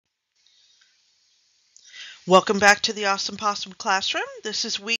Welcome back to the Awesome Possum Classroom. This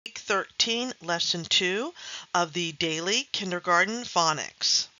is week 13, lesson 2 of the daily kindergarten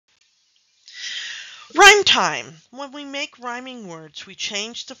phonics. Rhyme time. When we make rhyming words, we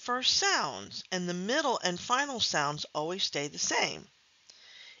change the first sounds, and the middle and final sounds always stay the same.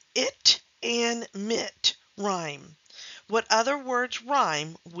 It and mit rhyme. What other words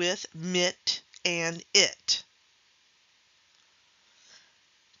rhyme with mit and it?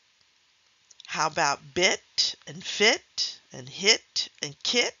 How about bit and fit and hit and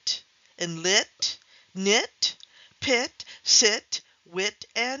kit and lit, knit, pit, sit, wit,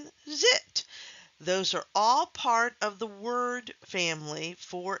 and zit? Those are all part of the word family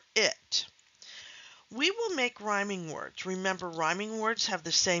for it. We will make rhyming words. Remember, rhyming words have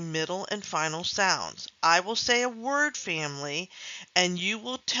the same middle and final sounds. I will say a word family, and you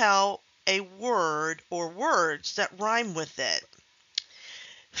will tell a word or words that rhyme with it.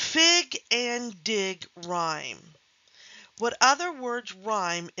 Fig and dig rhyme. What other words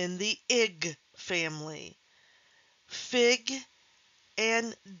rhyme in the ig family? Fig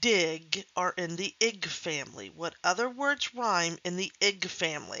and dig are in the ig family. What other words rhyme in the ig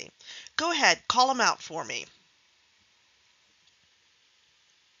family? Go ahead, call them out for me.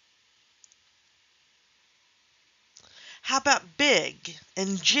 How about big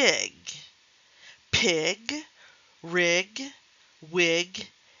and jig? Pig, rig, wig,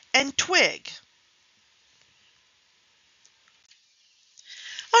 and twig.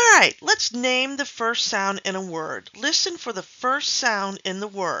 All right, let's name the first sound in a word. Listen for the first sound in the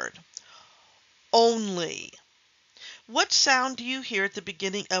word. Only. What sound do you hear at the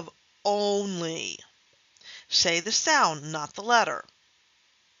beginning of only? Say the sound, not the letter.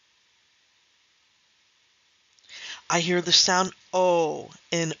 I hear the sound O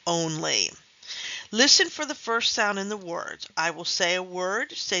in only. Listen for the first sound in the words. I will say a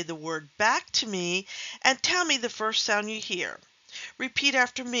word, say the word back to me, and tell me the first sound you hear. Repeat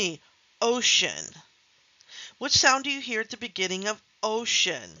after me. Ocean. What sound do you hear at the beginning of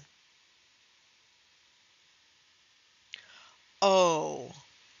ocean? O.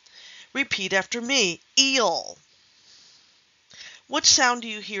 Repeat after me. Eel. What sound do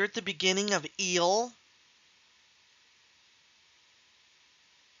you hear at the beginning of eel?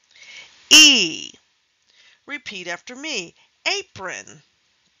 E. Repeat after me. Apron.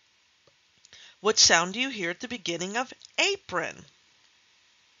 What sound do you hear at the beginning of apron?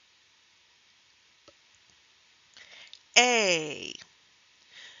 A.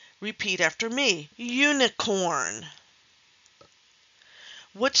 Repeat after me. Unicorn.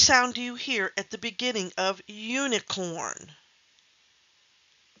 What sound do you hear at the beginning of unicorn?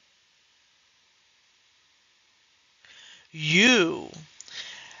 U.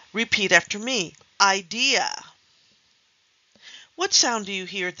 Repeat after me. Idea. What sound do you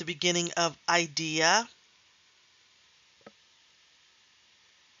hear at the beginning of idea?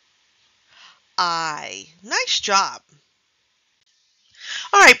 I. Nice job.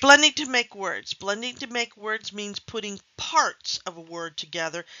 All right, blending to make words. Blending to make words means putting parts of a word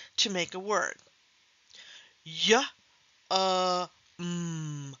together to make a word. Y,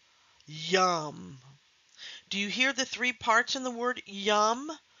 yum. Do you hear the three parts in the word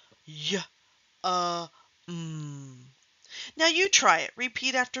yum? Y, Now you try it.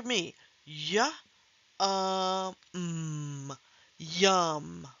 Repeat after me. Y,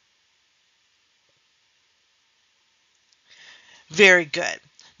 yum. Very good.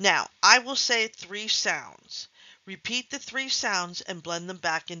 Now, I will say three sounds. Repeat the three sounds and blend them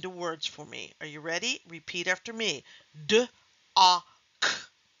back into words for me. Are you ready? Repeat after me. D, a, k.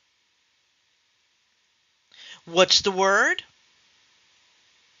 What's the word?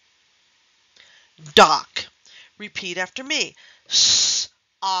 Dock. Repeat after me. S,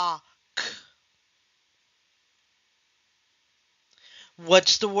 a, k.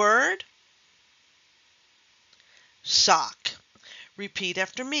 What's the word? Sock. Repeat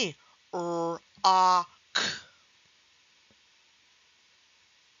after me. R, a, k.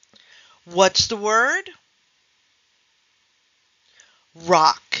 What's the word?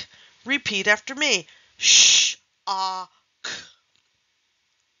 Rock. Repeat after me. Sh, a, k.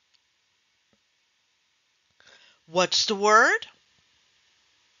 What's the word?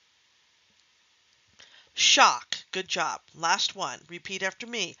 Shock. Good job. Last one. Repeat after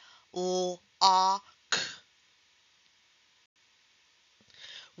me. L, a, k.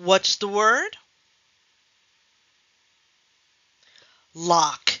 What's the word?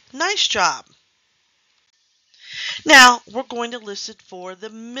 Lock. Nice job. Now, we're going to listen for the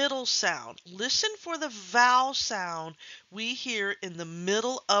middle sound. Listen for the vowel sound we hear in the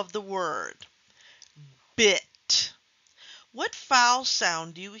middle of the word. Bit. What vowel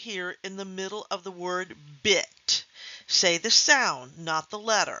sound do you hear in the middle of the word bit? Say the sound, not the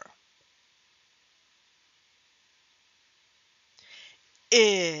letter.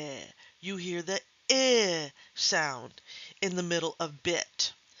 I. You hear the I sound in the middle of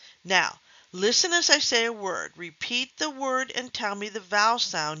bit. Now, listen as I say a word. Repeat the word and tell me the vowel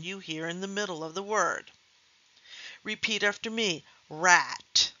sound you hear in the middle of the word. Repeat after me.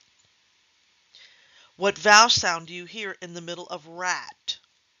 Rat. What vowel sound do you hear in the middle of rat?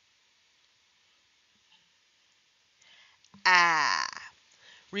 Ah.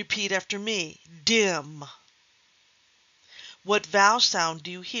 Repeat after me. Dim. What vowel sound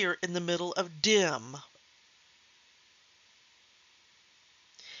do you hear in the middle of dim?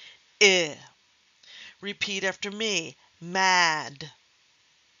 I. Repeat after me. Mad.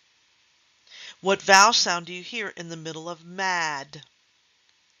 What vowel sound do you hear in the middle of mad?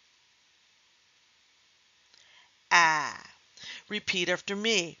 Ah. Repeat after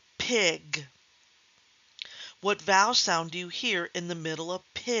me. Pig. What vowel sound do you hear in the middle of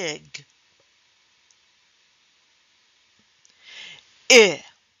pig? I.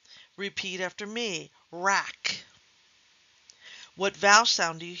 Repeat after me. Rack. What vowel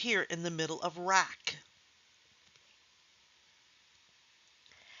sound do you hear in the middle of rack?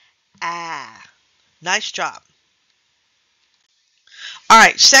 Ah. Nice job. All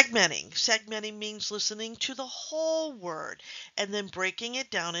right, segmenting. Segmenting means listening to the whole word and then breaking it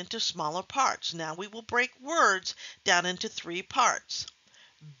down into smaller parts. Now we will break words down into 3 parts.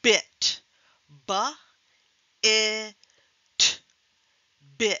 Bit. B, I, T.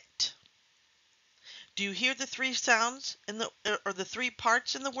 Bit. Do you hear the 3 sounds in the 3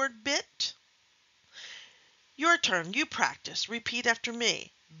 parts in the word bit? Your turn. You practice. Repeat after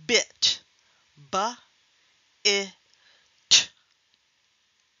me. Bit. B, I, T.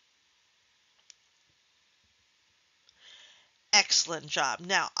 Excellent job.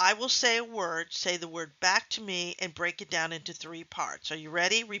 Now, I will say a word, say the word back to me, and break it down into 3 parts. Are you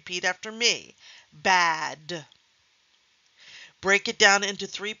ready? Repeat after me. Bad. Break it down into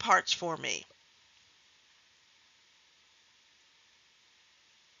 3 parts for me.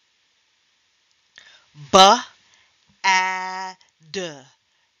 B-A-D.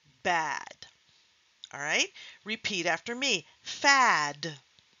 Bad. All right? Repeat after me. Fad.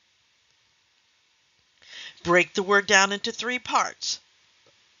 Break the word down into 3 parts.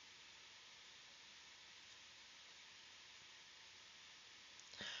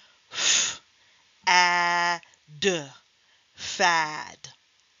 F-A-D. Fad.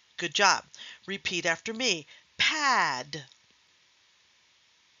 Good job. Repeat after me. Pad.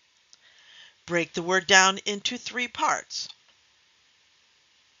 Break the word down into 3 parts.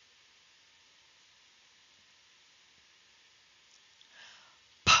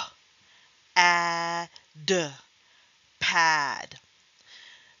 P-A-D. Pad.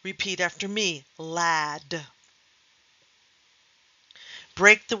 Repeat after me. Lad.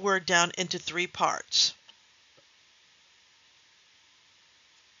 Break the word down into 3 parts.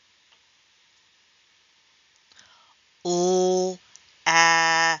 L-A-D.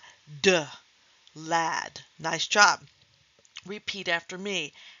 Lad. Nice job. Repeat after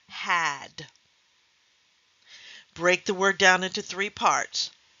me. Had. Break the word down into 3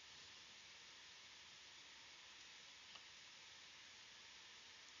 parts.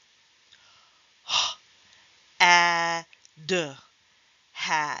 H-A-D.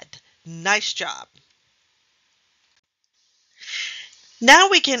 Had. Nice job. Now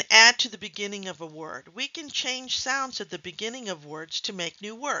we can add to the beginning of a word. We can change sounds at the beginning of words to make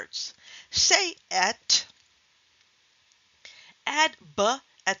new words. Say et. Add b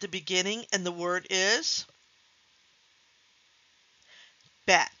at the beginning and the word is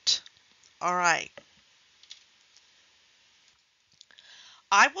bet. All right.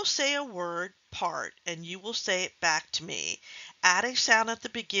 I will say a word part and you will say it back to me. Add a sound at the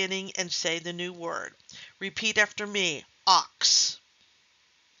beginning and say the new word. Repeat after me. Ox.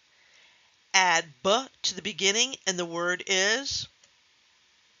 Add b to the beginning and the word is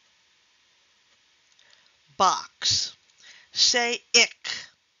box. Say ick.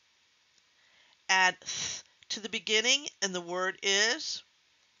 Add th to the beginning and the word is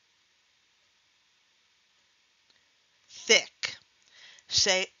thick.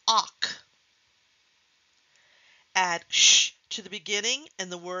 Say awk. Add sh to the beginning and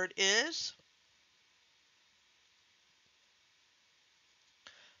the word is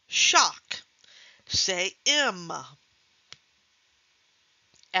shock. Say im.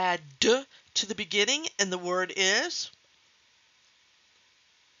 Add d to the beginning and the word is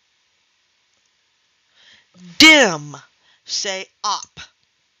dim. Say op.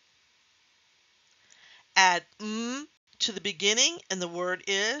 Add to the beginning, and the word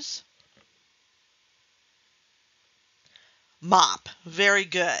is mop. Very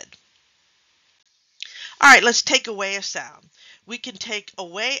good. All right, let's take away a sound. We can take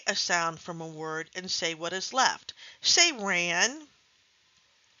away a sound from a word and say what is left. Say ran.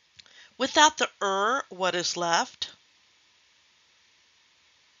 Without the what is left?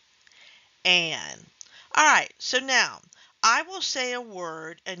 An. All right, so now I will say a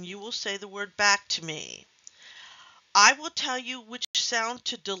word and you will say the word back to me. I will tell you which sound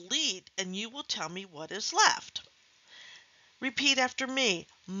to delete and you will tell me what is left. Repeat after me.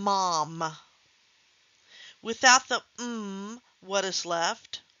 Mom. Without the what is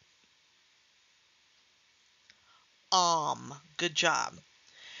left? Good job.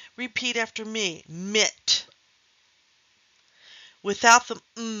 Repeat after me. Mitt. Without the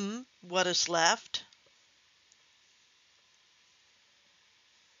what is left?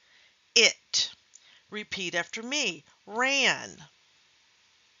 It. Repeat after me. Ran.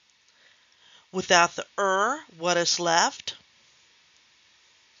 Without the what is left?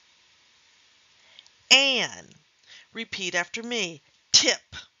 An. Repeat after me.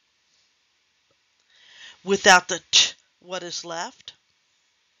 Tip. Without the what is left?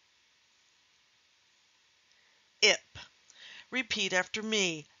 Ip. Repeat after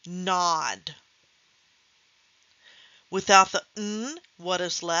me. Nod. Without the what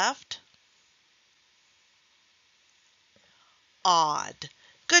is left? Odd.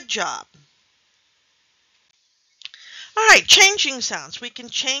 Good job. All right, changing sounds. We can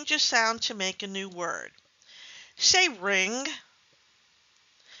change a sound to make a new word. Say ring.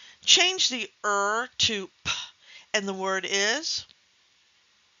 Change the to p, and the word is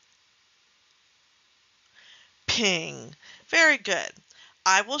ping. Very good.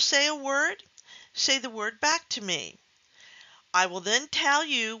 I will say a word. Say the word back to me. I will then tell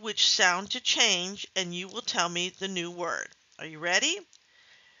you which sound to change, and you will tell me the new word. Are you ready?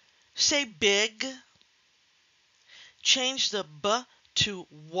 Say big. Change the b to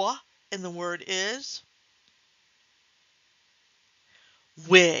w, and the word is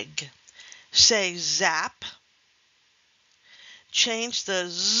wig. Say zap. Change the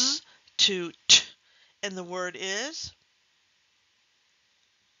z to t, and the word is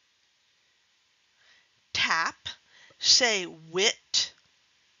tap. Say wit.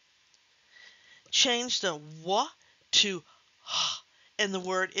 Change the w to h, and the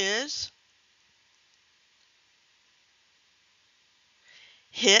word is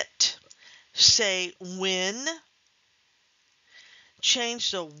hit. Say win.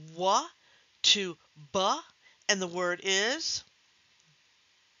 Change the w to b, and the word is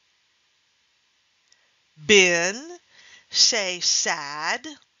bin. Say sad.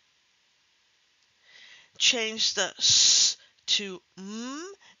 Change the s to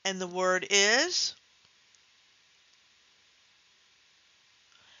and the word is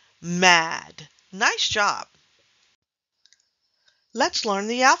mad. Nice job. Let's learn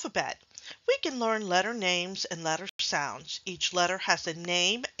the alphabet. We can learn letter names and letter sounds. Each letter has a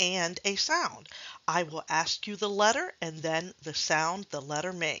name and a sound. I will ask you the letter and then the sound the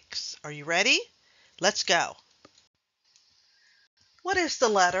letter makes. Are you ready? Let's go. What is the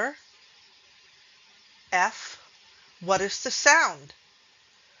letter? F. What is the sound?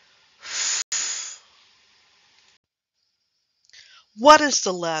 F. What is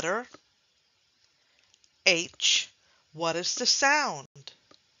the letter? H. What is the sound?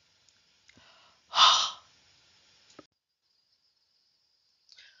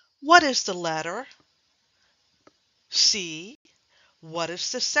 What is the letter? C. What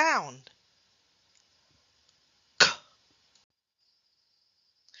is the sound? K.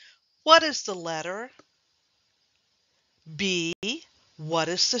 What is the letter? B. What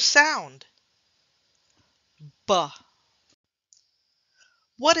is the sound? B.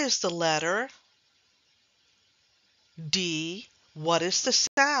 What is the letter? D. What is the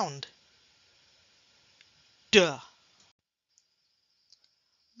sound? D.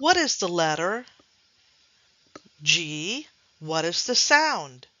 What is the letter? G. What is the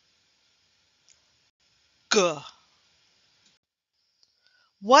sound? G.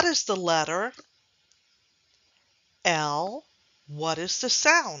 What is the letter? L. What is the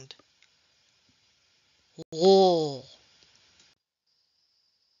sound? L.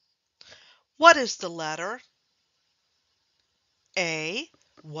 What is the letter? A.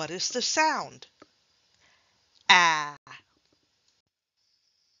 What is the sound? A.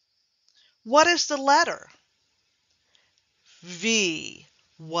 What is the letter? V.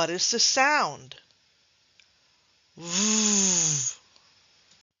 What is the sound? V.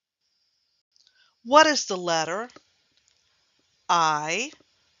 What is the letter? I.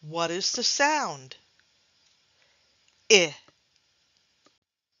 What is the sound? I.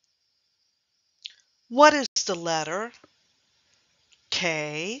 What is the letter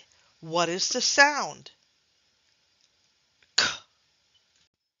K? What is the sound? K.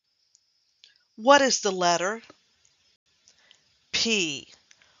 What is the letter P?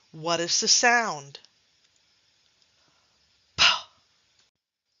 What is the sound? P.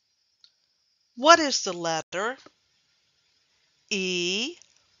 What is the letter E?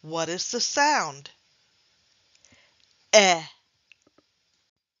 What is the sound? E.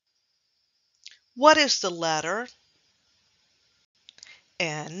 What is the letter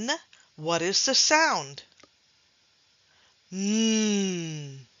N? What is the sound?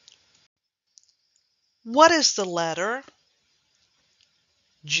 N. What is the letter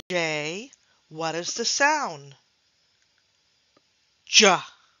J? What is the sound? J.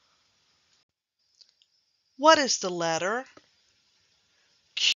 What is the letter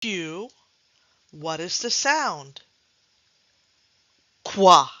Q? What is the sound?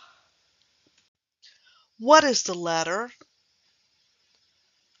 Qua. What is the letter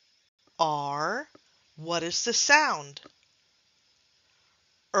R? What is the sound?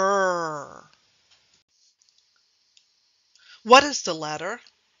 What is the letter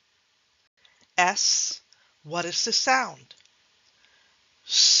S? What is the sound?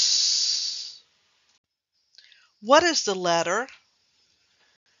 S. What is the letter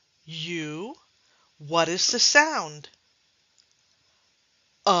U? What is the sound?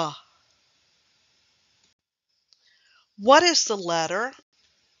 What is the letter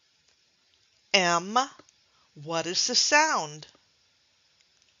M? What is the sound?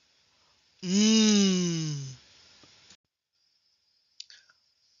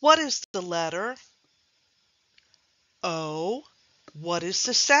 What is the letter O? What is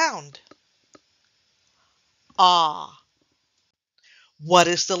the sound? Ah. What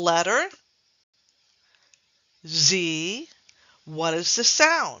is the letter Z? What is the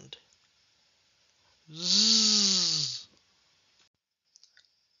sound? Z.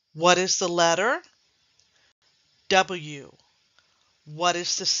 What is the letter W? What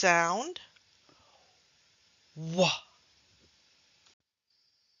is the sound? W.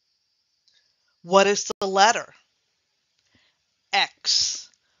 What is the letter X?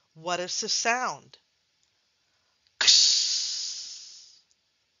 What is the sound? X.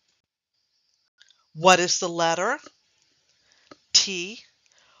 What is the letter T?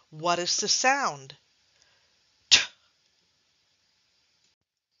 What is the sound? T.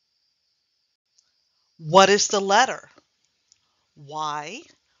 What is the letter Y?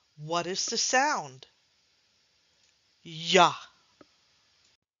 What is the sound? Ya.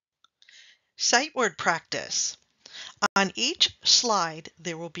 Sight word practice. On each slide,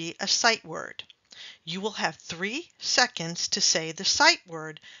 there will be a sight word. You will have 3 seconds to say the sight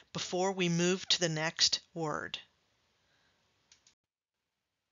word before we move to the next word.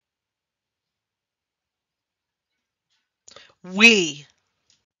 We.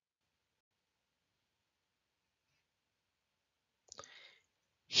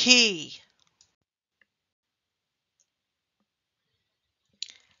 He.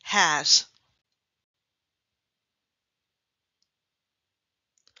 Has.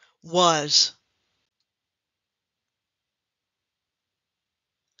 Was.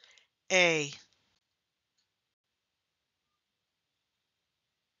 A.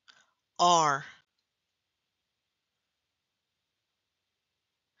 Are.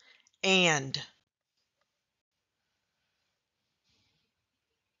 And.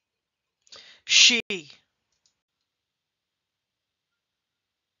 She.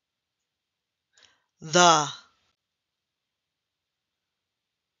 The.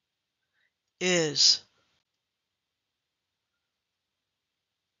 Is.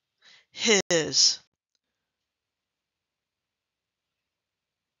 His.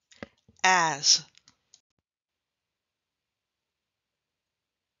 As.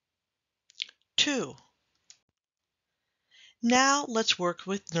 To. Now let's work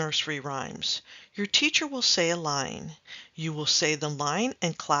with nursery rhymes. Your teacher will say a line. You will say the line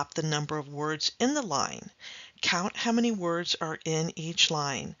and clap the number of words in the line. Count how many words are in each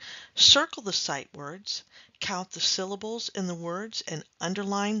line. Circle the sight words. Count the syllables in the words and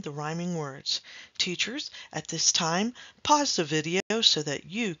underline the rhyming words. Teachers, at this time, pause the video so that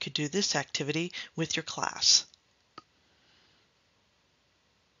you could do this activity with your class.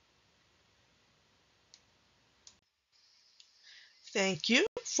 Thank you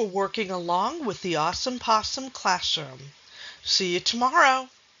for working along with the Awesome Possum Classroom. See you tomorrow.